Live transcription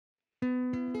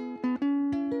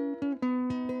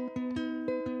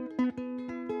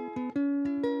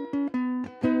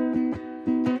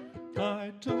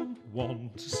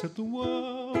set the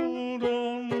world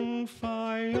on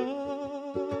fire.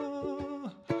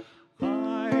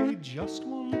 I just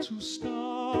want to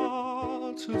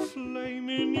start a flame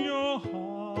in your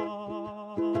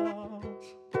heart.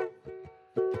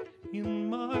 In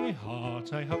my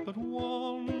heart I have but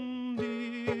one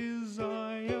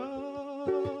desire,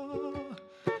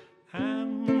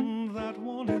 and that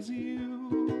one is you.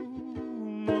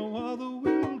 No other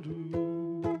will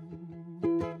do.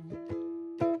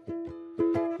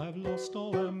 I've lost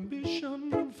all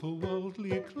ambition for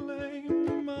worldly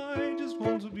acclaim. I just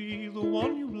want to be the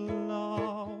one you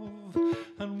love,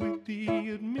 and with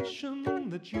the admission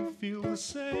that you feel the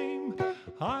same,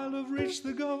 I'll have reached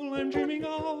the goal I'm dreaming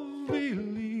of.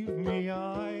 Believe me,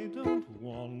 I don't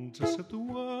want to set the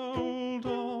world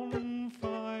on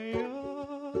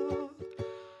fire.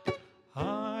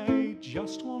 I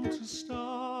just want to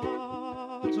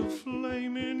start a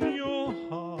flame in your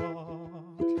heart.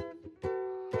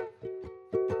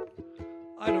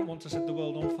 I don't want to set the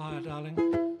world on fire, darling.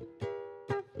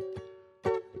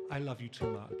 I love you too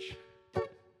much.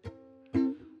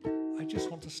 I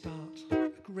just want to start a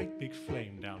great big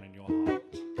flame down in your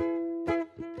heart.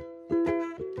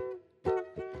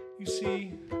 You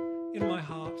see, in my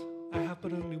heart, I have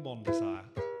but only one desire.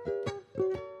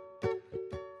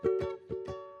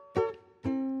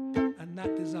 And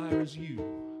that desire is you,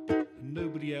 and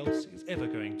nobody else is ever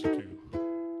going to do.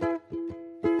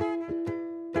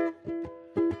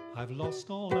 I've lost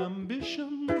all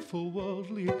ambition for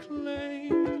worldly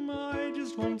acclaim. I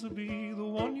just want to be the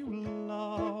one you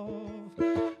love,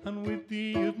 and with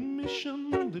the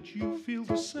admission that you feel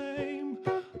the same,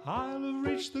 I'll have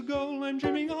reached the goal I'm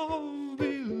dreaming of.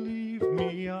 Believe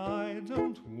me, I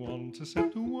don't want to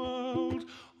set the world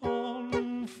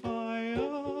on fire.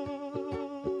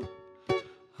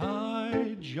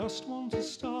 I just want to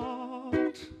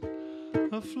start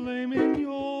a flame in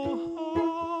your heart.